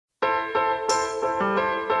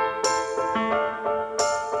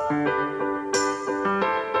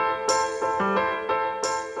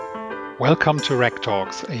Welcome to Reg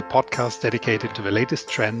Talks, a podcast dedicated to the latest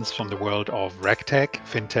trends from the world of RegTech,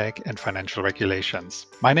 FinTech, and financial regulations.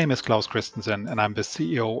 My name is Klaus Christensen, and I'm the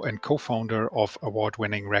CEO and co-founder of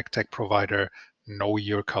award-winning RegTech provider Know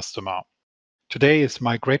Your Customer. Today it's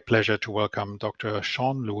my great pleasure to welcome Dr.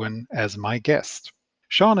 Sean Lewin as my guest.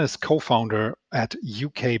 Sean is co-founder at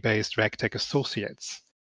UK-based RegTech Associates,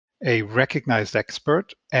 a recognized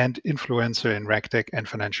expert and influencer in RegTech and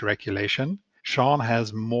financial regulation. Sean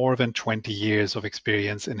has more than 20 years of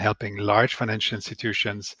experience in helping large financial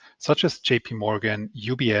institutions such as JP Morgan,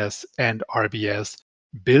 UBS, and RBS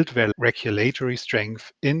build their regulatory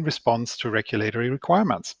strength in response to regulatory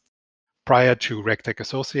requirements. Prior to RegTech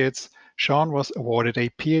Associates, Sean was awarded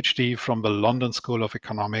a PhD from the London School of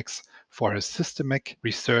Economics for his systemic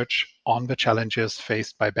research on the challenges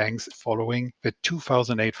faced by banks following the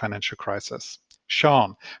 2008 financial crisis.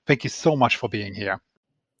 Sean, thank you so much for being here.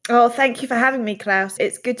 Oh, thank you for having me, Klaus.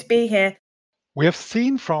 It's good to be here. We have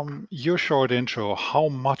seen from your short intro how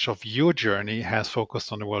much of your journey has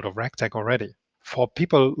focused on the world of RegTech already. For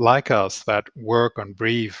people like us that work and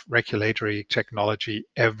breathe regulatory technology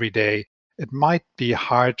every day, it might be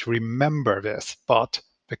hard to remember this, but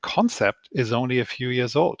the concept is only a few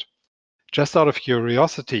years old. Just out of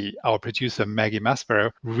curiosity, our producer Maggie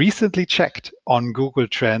Maspero recently checked on Google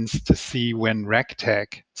Trends to see when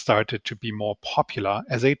RegTech started to be more popular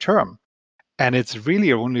as a term. And it's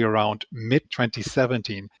really only around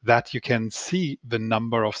mid-2017 that you can see the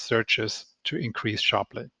number of searches to increase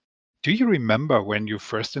sharply. Do you remember when you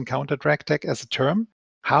first encountered RegTech as a term?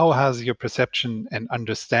 How has your perception and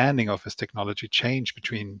understanding of this technology changed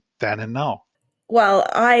between then and now? Well,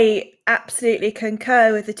 I absolutely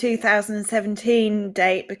concur with the 2017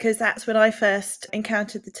 date because that's when I first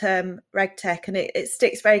encountered the term RegTech, and it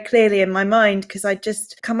sticks very clearly in my mind because I'd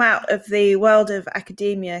just come out of the world of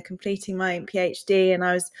academia, completing my PhD, and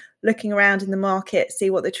I was looking around in the market, see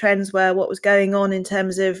what the trends were, what was going on in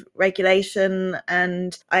terms of regulation,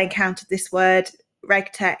 and I encountered this word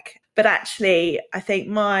RegTech. But actually, I think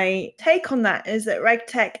my take on that is that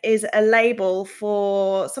RegTech is a label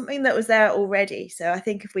for something that was there already. So I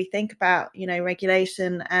think if we think about,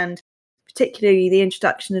 regulation and particularly the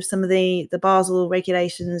introduction of some of the Basel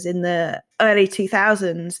regulations in the early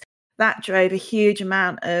 2000s, that drove a huge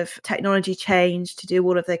amount of technology change to do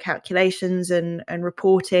all of the calculations and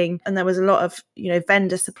reporting. And there was a lot of,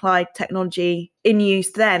 vendor supplied technology in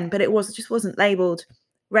use then, but it just wasn't labeled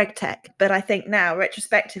RegTech. But I think now,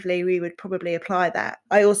 retrospectively, we would probably apply that.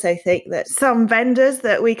 I also think that some vendors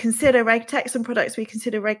that we consider RegTech, some products we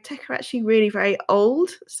consider RegTech are actually really very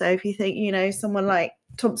old. So if you think, someone like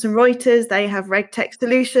Thomson Reuters, they have RegTech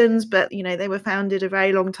solutions, but, they were founded a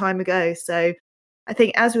very long time ago. So I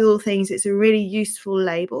think as with all things, it's a really useful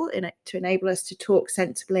label to enable us to talk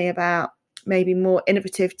sensibly about maybe more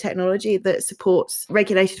innovative technology that supports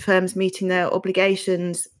regulated firms meeting their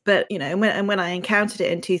obligations. But, when I encountered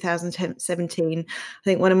it in 2017, I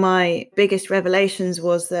think one of my biggest revelations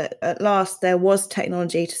was that at last there was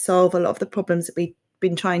technology to solve a lot of the problems that we've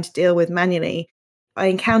been trying to deal with manually. I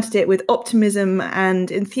encountered it with optimism and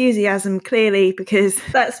enthusiasm, clearly, because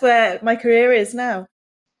that's where my career is now.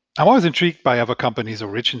 I'm always intrigued by other companies'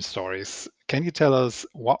 origin stories. Can you tell us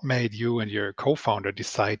what made you and your co-founder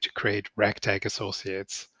decide to create RegTech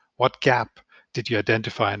Associates? What gap did you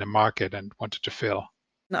identify in the market and wanted to fill?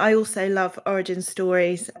 I also love origin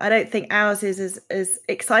stories. I don't think ours is as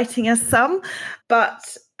exciting as some,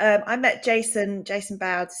 but I met Jason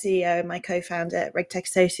Bowd, CEO and my co-founder at RegTech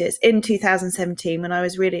Associates in 2017 when I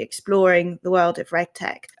was really exploring the world of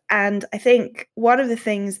RegTech. And I think one of the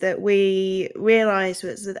things that we realized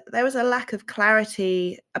was that there was a lack of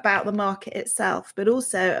clarity about the market itself, but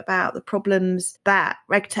also about the problems that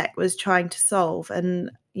RegTech was trying to solve. And,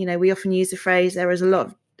 we often use the phrase, there is a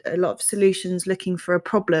lot of solutions looking for a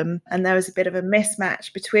problem, and there was a bit of a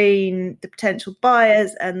mismatch between the potential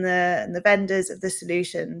buyers and the vendors of the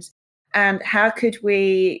solutions. And how could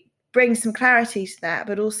we bring some clarity to that,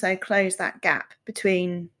 but also close that gap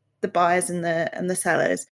between the buyers and the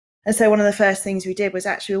sellers? And so one of the first things we did was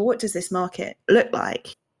actually, what does this market look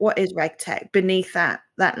like? What is RegTech beneath that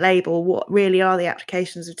label? What really are the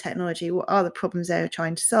applications of technology? What are the problems they were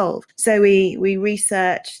trying to solve? So we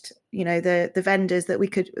researched, the vendors that we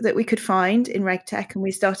could find in RegTech, and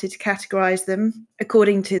we started to categorize them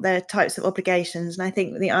according to their types of obligations. And I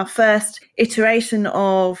think our first iteration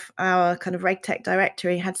of our kind of RegTech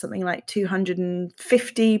directory had something like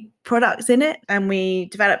 250 products in it, and we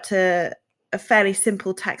developed a fairly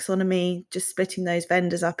simple taxonomy, just splitting those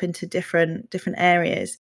vendors up into different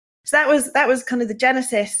areas. So that was kind of the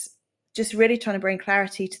genesis just really trying to bring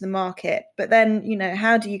clarity to the market. But then,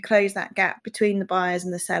 how do you close that gap between the buyers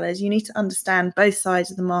and the sellers? You need to understand both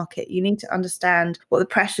sides of the market. You need to understand what the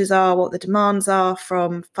pressures are, what the demands are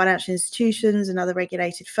from financial institutions and other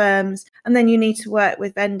regulated firms. And then you need to work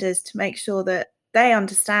with vendors to make sure that they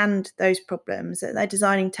understand those problems, that they're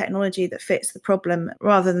designing technology that fits the problem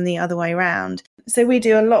rather than the other way around. So we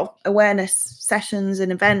do a lot of awareness sessions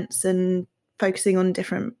and events and focusing on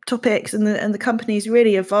different topics, and the company's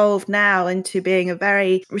really evolved now into being a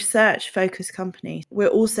very research focused company. We're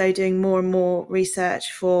also doing more and more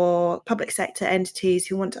research for public sector entities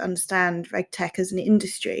who want to understand RegTech as an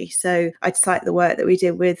industry. So I'd cite the work that we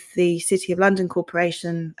did with the City of London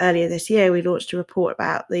Corporation earlier this year. We launched a report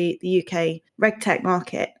about the UK RegTech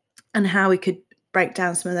market and how we could break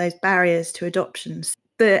down some of those barriers to adoptions.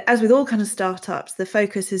 But as with all kind of startups, the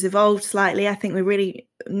focus has evolved slightly. I think we're really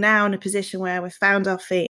now in a position where we've found our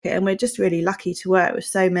feet, and we're just really lucky to work with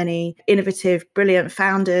so many innovative, brilliant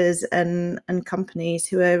founders and companies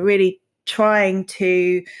who are really trying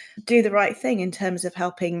to do the right thing in terms of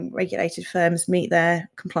helping regulated firms meet their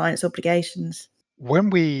compliance obligations.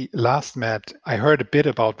 When we last met, I heard a bit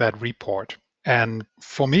about that report. And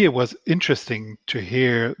for me, it was interesting to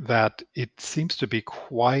hear that it seems to be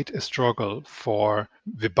quite a struggle for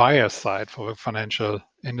the buyer side, for the financial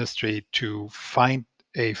industry, to find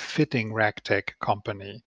a fitting RegTech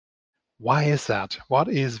company. Why is that? What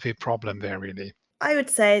is the problem there, really? I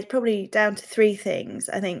would say it's probably down to three things.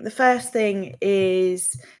 I think the first thing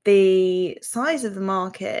is the size of the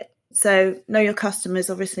market. So know your customers,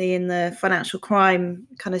 obviously, in the financial crime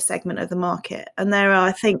kind of segment of the market. And there are,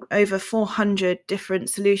 I think, over 400 different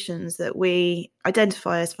solutions that we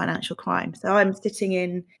identify as financial crime. So I'm sitting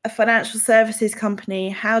in a financial services company.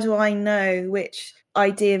 How do I know which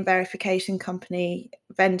ID and verification company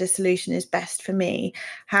vendor solution is best for me?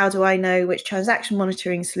 How do I know which transaction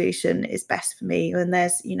monitoring solution is best for me? And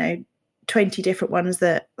there's, 20 different ones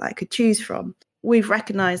that I could choose from. We've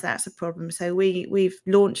recognized that's a problem. So we've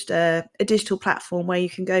launched a digital platform where you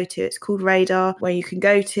can go to, it's called Radar, where you can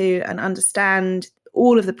go to and understand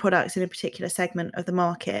all of the products in a particular segment of the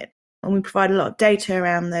market. And we provide a lot of data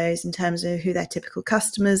around those in terms of who their typical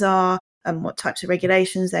customers are and what types of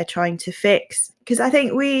regulations they're trying to fix. Because I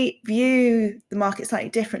think we view the market slightly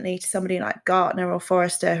differently to somebody like Gartner or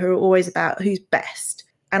Forrester, who are always about who's best.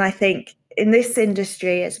 And I think in this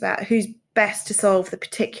industry, it's about who's best to solve the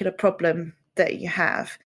particular problem that you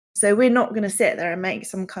have. So we're not going to sit there and make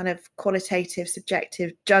some kind of qualitative,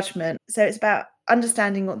 subjective judgment. So it's about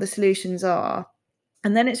understanding what the solutions are.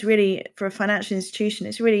 And then it's really, for a financial institution,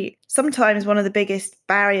 it's really sometimes one of the biggest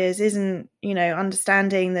barriers isn't,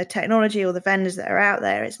 understanding the technology or the vendors that are out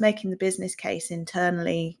there. It's making the business case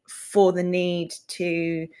internally for the need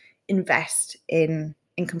to invest in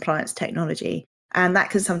compliance technology. And that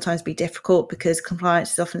can sometimes be difficult because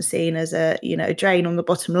compliance is often seen as a drain on the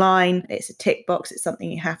bottom line. It's a tick box. It's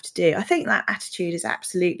something you have to do. I think that attitude is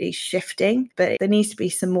absolutely shifting, but there needs to be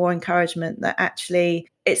some more encouragement that actually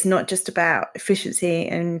it's not just about efficiency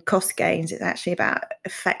and cost gains. It's actually about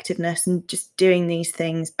effectiveness and just doing these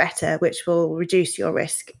things better, which will reduce your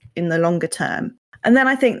risk in the longer term. And then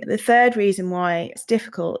I think the third reason why it's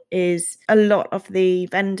difficult is a lot of the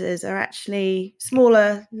vendors are actually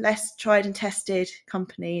smaller, less tried and tested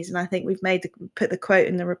companies. And I think we've put the quote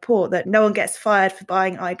in the report that no one gets fired for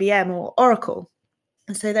buying IBM or Oracle.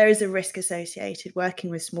 And so there is a risk associated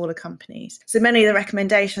working with smaller companies. So many of the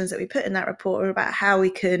recommendations that we put in that report are about how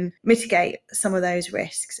we can mitigate some of those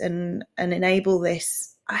risks and enable this.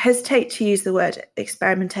 I hesitate to use the word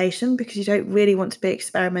experimentation because you don't really want to be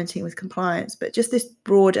experimenting with compliance, but just this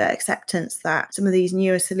broader acceptance that some of these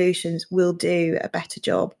newer solutions will do a better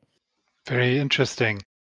job. Very interesting.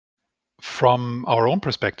 From our own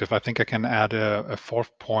perspective, I think I can add a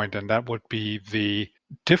fourth point, and that would be the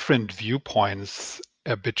different viewpoints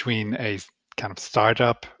between a kind of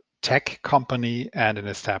startup tech company and an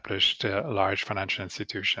established large financial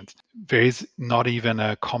institution. There is not even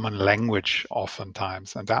a common language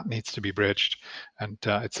oftentimes, and that needs to be bridged. And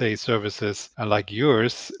I'd say services like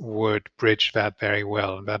yours would bridge that very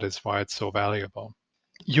well, and that is why it's so valuable.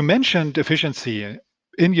 You mentioned efficiency.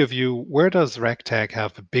 In your view, where does RegTech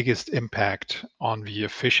have the biggest impact on the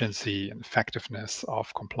efficiency and effectiveness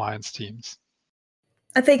of compliance teams?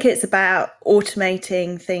 I think it's about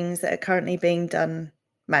automating things that are currently being done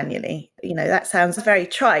manually. That sounds very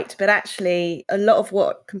trite, but actually a lot of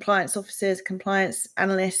what compliance officers, compliance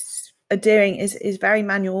analysts are doing is very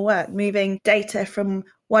manual work. Moving data from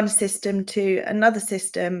one system to another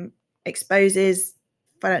system exposes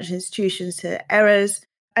financial institutions to errors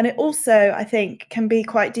And it also, I think, can be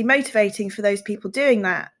quite demotivating for those people doing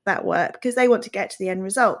that work, because they want to get to the end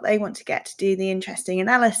result. They want to get to do the interesting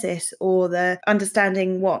analysis or the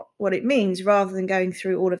understanding what it means, rather than going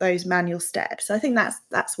through all of those manual steps. So I think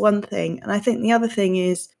that's one thing. And I think the other thing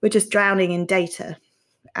is we're just drowning in data.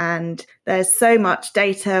 And there's so much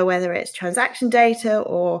data, whether it's transaction data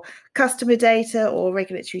or customer data or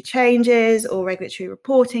regulatory changes or regulatory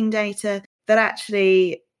reporting data, that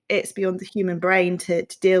actually it's beyond the human brain to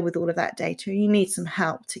deal with all of that data. You need some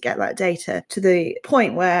help to get that data to the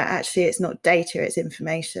point where actually it's not data, it's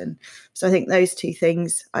information. So I think those two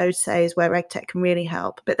things, I would say, is where RegTech can really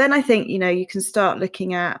help. But then I think, you can start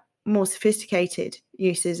looking at more sophisticated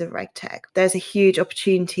uses of RegTech. There's a huge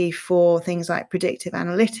opportunity for things like predictive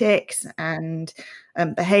analytics and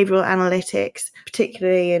behavioral analytics,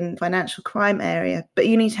 particularly in financial crime area. But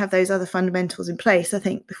you need to have those other fundamentals in place, I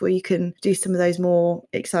think, before you can do some of those more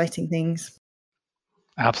exciting things.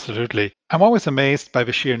 Absolutely. I'm always amazed by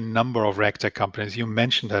the sheer number of RegTech companies. You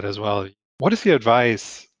mentioned that as well. What is your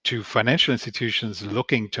advice to financial institutions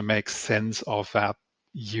looking to make sense of that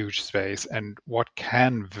huge space, and what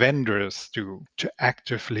can vendors do to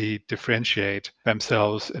actively differentiate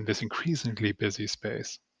themselves in this increasingly busy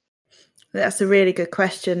space? That's a really good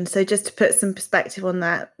question. So just to put some perspective on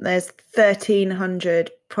that, there's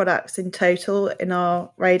 1,300 products in total in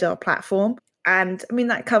our Radar platform. And I mean,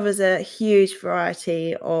 that covers a huge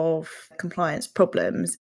variety of compliance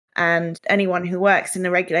problems. And anyone who works in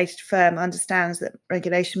a regulated firm understands that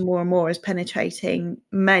regulation more and more is penetrating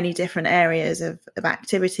many different areas of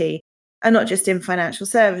activity, and not just in financial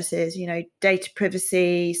services. Data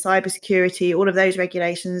privacy, cybersecurity, all of those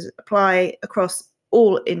regulations apply across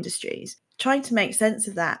all industries. Trying to make sense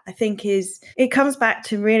of that, I think, it comes back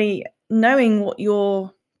to really knowing what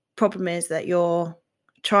your problem is that you're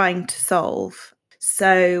trying to solve.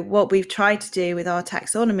 So what we've tried to do with our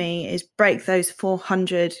taxonomy is break those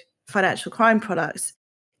 400 financial crime products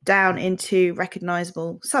down into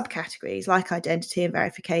recognizable subcategories like identity and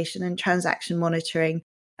verification and transaction monitoring,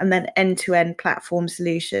 and then end-to-end platform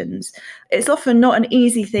solutions. It's often not an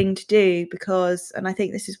easy thing to do because, and I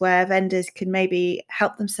think this is where vendors can maybe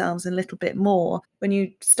help themselves a little bit more. When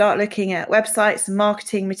you start looking at websites and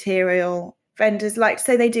marketing material, vendors like to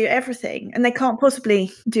say they do everything, and they can't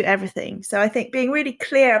possibly do everything. So I think being really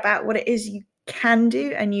clear about what it is you can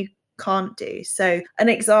do and you can't do. So an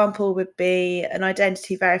example would be an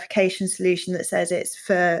identity verification solution that says it's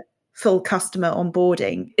for full customer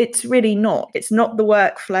onboarding. It's really not. It's not the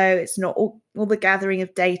workflow. It's not all the gathering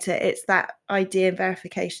of data. It's that ID and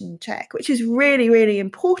verification check, which is really, really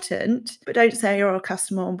important. But don't say you're a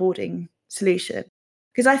customer onboarding solution.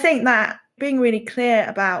 Because I think that being really clear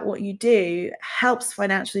about what you do helps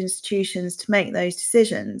financial institutions to make those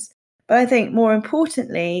decisions. But I think more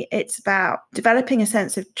importantly, it's about developing a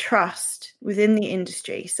sense of trust within the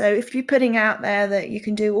industry. So if you're putting out there that you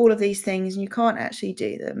can do all of these things and you can't actually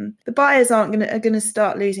do them, the buyers are going to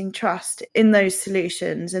start losing trust in those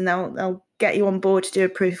solutions, and they'll get you on board to do a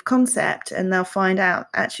proof of concept, and they'll find out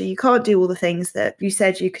actually you can't do all the things that you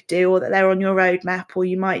said you could do, or that they're on your roadmap, or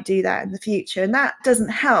you might do that in the future. And that doesn't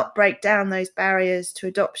help break down those barriers to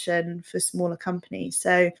adoption for smaller companies.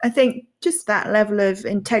 So I think just that level of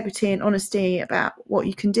integrity and honesty about what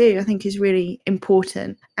you can do, I think, is really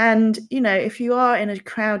important. And, if you are in a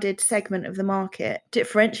crowded segment of the market,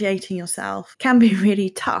 differentiating yourself can be really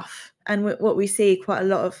tough. And what we see quite a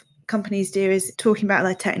lot of companies do is talking about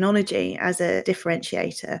their technology as a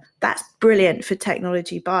differentiator. That's brilliant for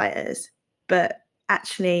technology buyers. But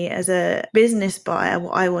actually, as a business buyer,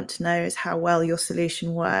 what I want to know is how well your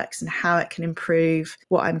solution works and how it can improve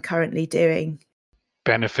what I'm currently doing.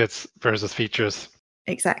 Benefits versus features.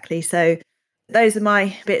 Exactly. So those are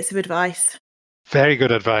my bits of advice. Very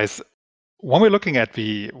good advice. When we're looking at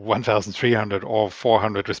the 1,300 or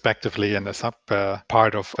 400 respectively in the sub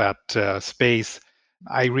part of that space,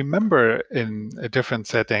 I remember in a different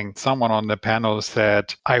setting, someone on the panel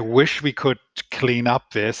said, I wish we could clean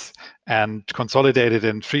up this and consolidate it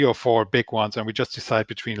in 3 or 4 big ones, and we just decide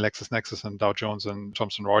between LexisNexis and Dow Jones and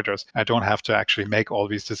Thomson Reuters. I don't have to actually make all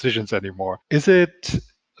these decisions anymore. Is it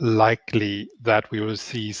likely that we will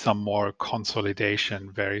see some more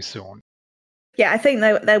consolidation very soon? Yeah, I think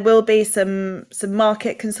there will be some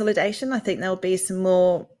market consolidation. I think there'll be some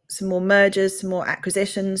more mergers, some more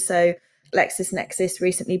acquisitions. So LexisNexis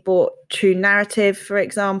recently bought True Narrative, for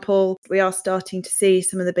example. We are starting to see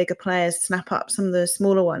some of the bigger players snap up some of the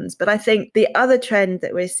smaller ones. But I think the other trend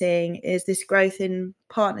that we're seeing is this growth in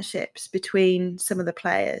partnerships between some of the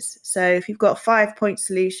players. So if you've got 5-point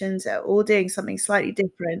solutions that are all doing something slightly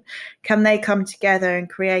different, can they come together and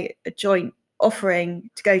create a joint offering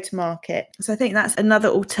to go to market. So I think that's another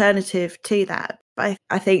alternative to that. But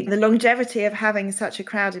I think the longevity of having such a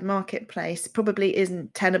crowded marketplace probably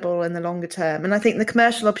isn't tenable in the longer term. And I think the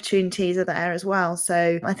commercial opportunities are there as well.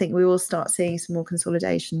 So I think we will start seeing some more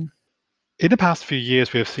consolidation. In the past few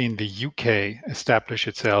years, we have seen the UK establish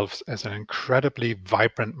itself as an incredibly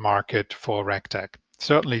vibrant market for RegTech,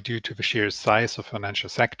 certainly due to the sheer size of the financial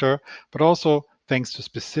sector, but also thanks to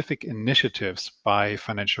specific initiatives by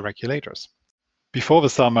financial regulators. Before the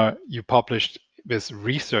summer, you published this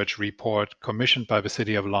research report commissioned by the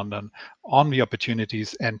City of London on the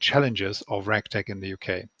opportunities and challenges of RegTech in the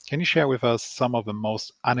UK. Can you share with us some of the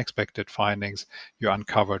most unexpected findings you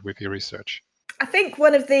uncovered with your research? I think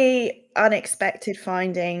one of the unexpected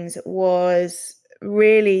findings was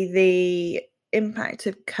really the impact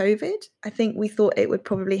of COVID. I think we thought it would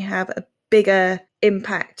probably have a bigger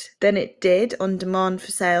impact than it did on demand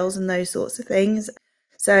for sales and those sorts of things.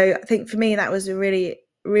 So I think for me, that was a really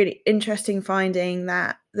interesting finding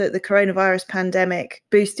that the coronavirus pandemic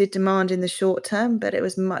boosted demand in the short term, but it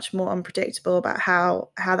was much more unpredictable about how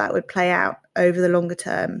that would play out over the longer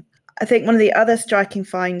term. I think one of the other striking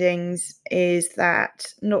findings is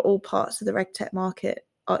that not all parts of the RegTech market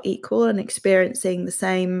are equal and experiencing the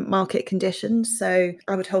same market conditions. So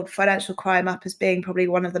I would hold financial crime up as being probably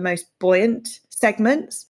one of the most buoyant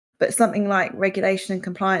segments. But something like regulation and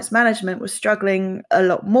compliance management was struggling a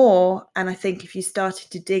lot more. And I think if you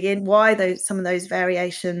started to dig in why some of those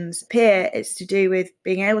variations appear, it's to do with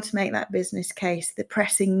being able to make that business case, the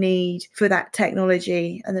pressing need for that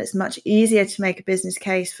technology. And it's much easier to make a business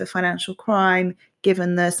case for financial crime,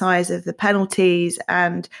 given the size of the penalties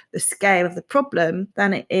and the scale of the problem,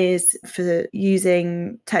 than it is for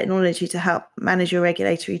using technology to help manage your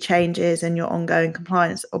regulatory changes and your ongoing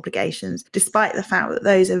compliance obligations, despite the fact that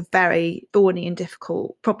those are very thorny and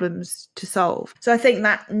difficult problems to solve. So I think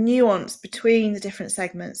that nuance between the different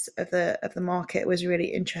segments of the market was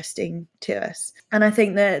really interesting to us. And I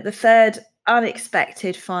think the third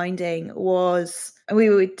unexpected finding was we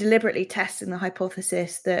were deliberately testing the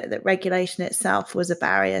hypothesis that regulation itself was a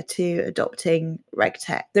barrier to adopting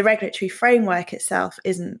RegTech. The regulatory framework itself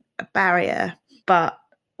isn't a barrier, but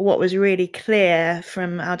what was really clear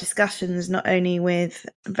from our discussions, not only with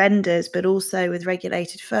vendors, but also with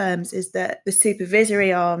regulated firms, is that the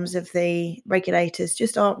supervisory arms of the regulators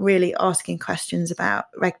just aren't really asking questions about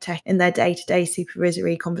RegTech in their day-to-day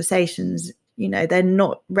supervisory conversations. You know, they're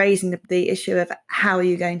not raising the issue of how are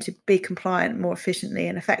you going to be compliant more efficiently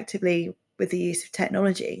and effectively with the use of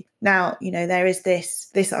technology. Now, you know, there is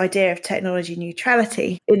this idea of technology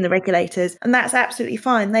neutrality in the regulators, and that's absolutely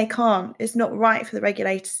fine. They can't. It's not right for the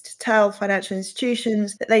regulators to tell financial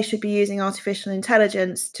institutions that they should be using artificial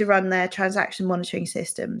intelligence to run their transaction monitoring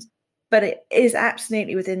systems. But it is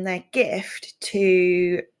absolutely within their gift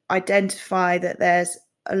to identify that there's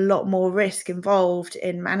a lot more risk involved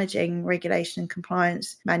in managing regulation and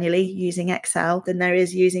compliance manually using Excel than there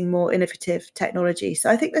is using more innovative technology. So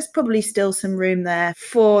I think there's probably still some room there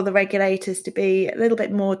for the regulators to be a little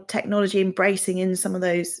bit more technology embracing in some of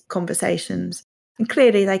those conversations. And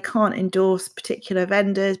clearly they can't endorse particular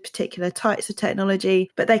vendors, particular types of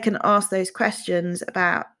technology, but they can ask those questions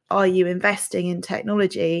about, are you investing in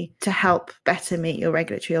technology to help better meet your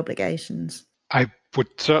regulatory obligations? I would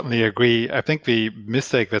certainly agree. I think the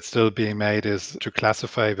mistake that's still being made is to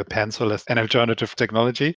classify the pencil as an alternative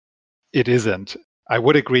technology. It isn't. I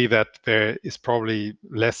would agree that there is probably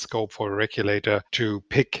less scope for a regulator to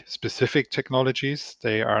pick specific technologies.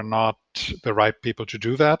 They are not the right people to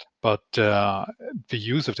do that, but the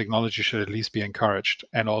use of technology should at least be encouraged.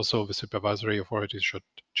 And also the supervisory authorities should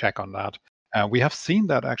check on that. We have seen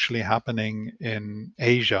that actually happening in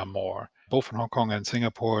Asia more. Both in Hong Kong and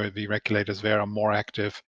Singapore, the regulators there are more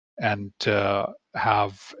active and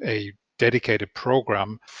have a dedicated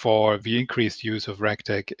program for the increased use of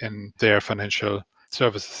RegTech in their financial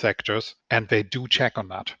services sectors. And they do check on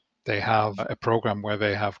that. They have a program where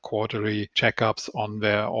they have quarterly checkups on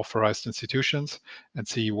their authorized institutions and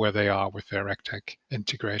see where they are with their RegTech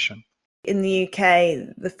integration. In the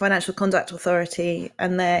UK, the Financial Conduct Authority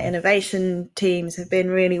and their innovation teams have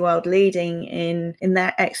been really world leading in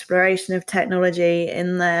their exploration of technology,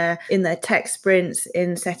 in their tech sprints,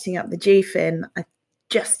 in setting up the GFIN. I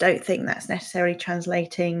just don't think that's necessarily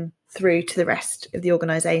translating through to the rest of the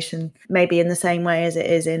organisation, maybe in the same way as it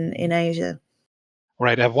is in Asia.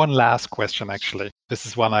 Right. I have one last question, actually. This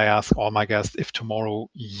is one I ask all my guests. If tomorrow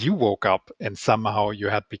you woke up and somehow you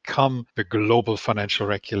had become the global financial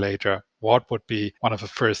regulator, what would be one of the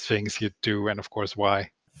first things you'd do? And of course, why?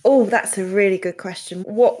 Oh, that's a really good question.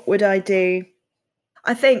 What would I do?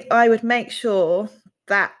 I think I would make sure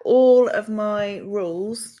that all of my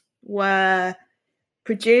rules were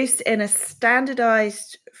produced in a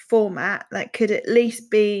standardized format that could at least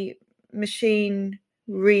be machine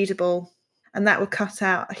readable. And that would cut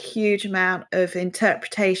out a huge amount of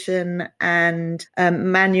interpretation and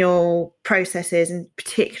manual processes, and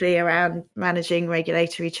particularly around managing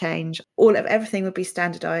regulatory change. Everything would be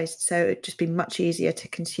standardized, so it would just be much easier to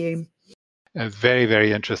consume. A very,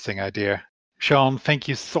 very interesting idea. Sean, thank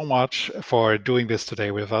you so much for doing this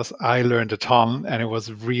today with us. I learned a ton and it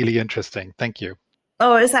was really interesting. Thank you.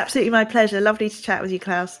 Oh, it's absolutely my pleasure. Lovely to chat with you,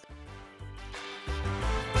 Klaus.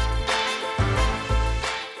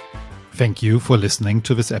 Thank you for listening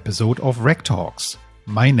to this episode of Reg Talks.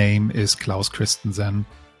 My name is Klaus Christensen,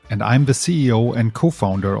 and I'm the CEO and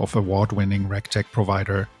co-founder of award-winning RegTech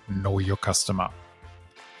provider Know Your Customer.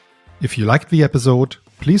 If you liked the episode,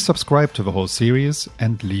 please subscribe to the whole series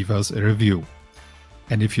and leave us a review.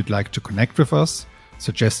 And if you'd like to connect with us,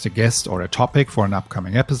 suggest a guest or a topic for an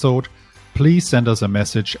upcoming episode, please send us a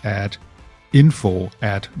message at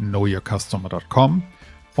info@knowyourcustomer.com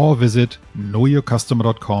or visit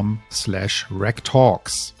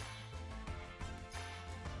knowyourcustomer.com/regtalks.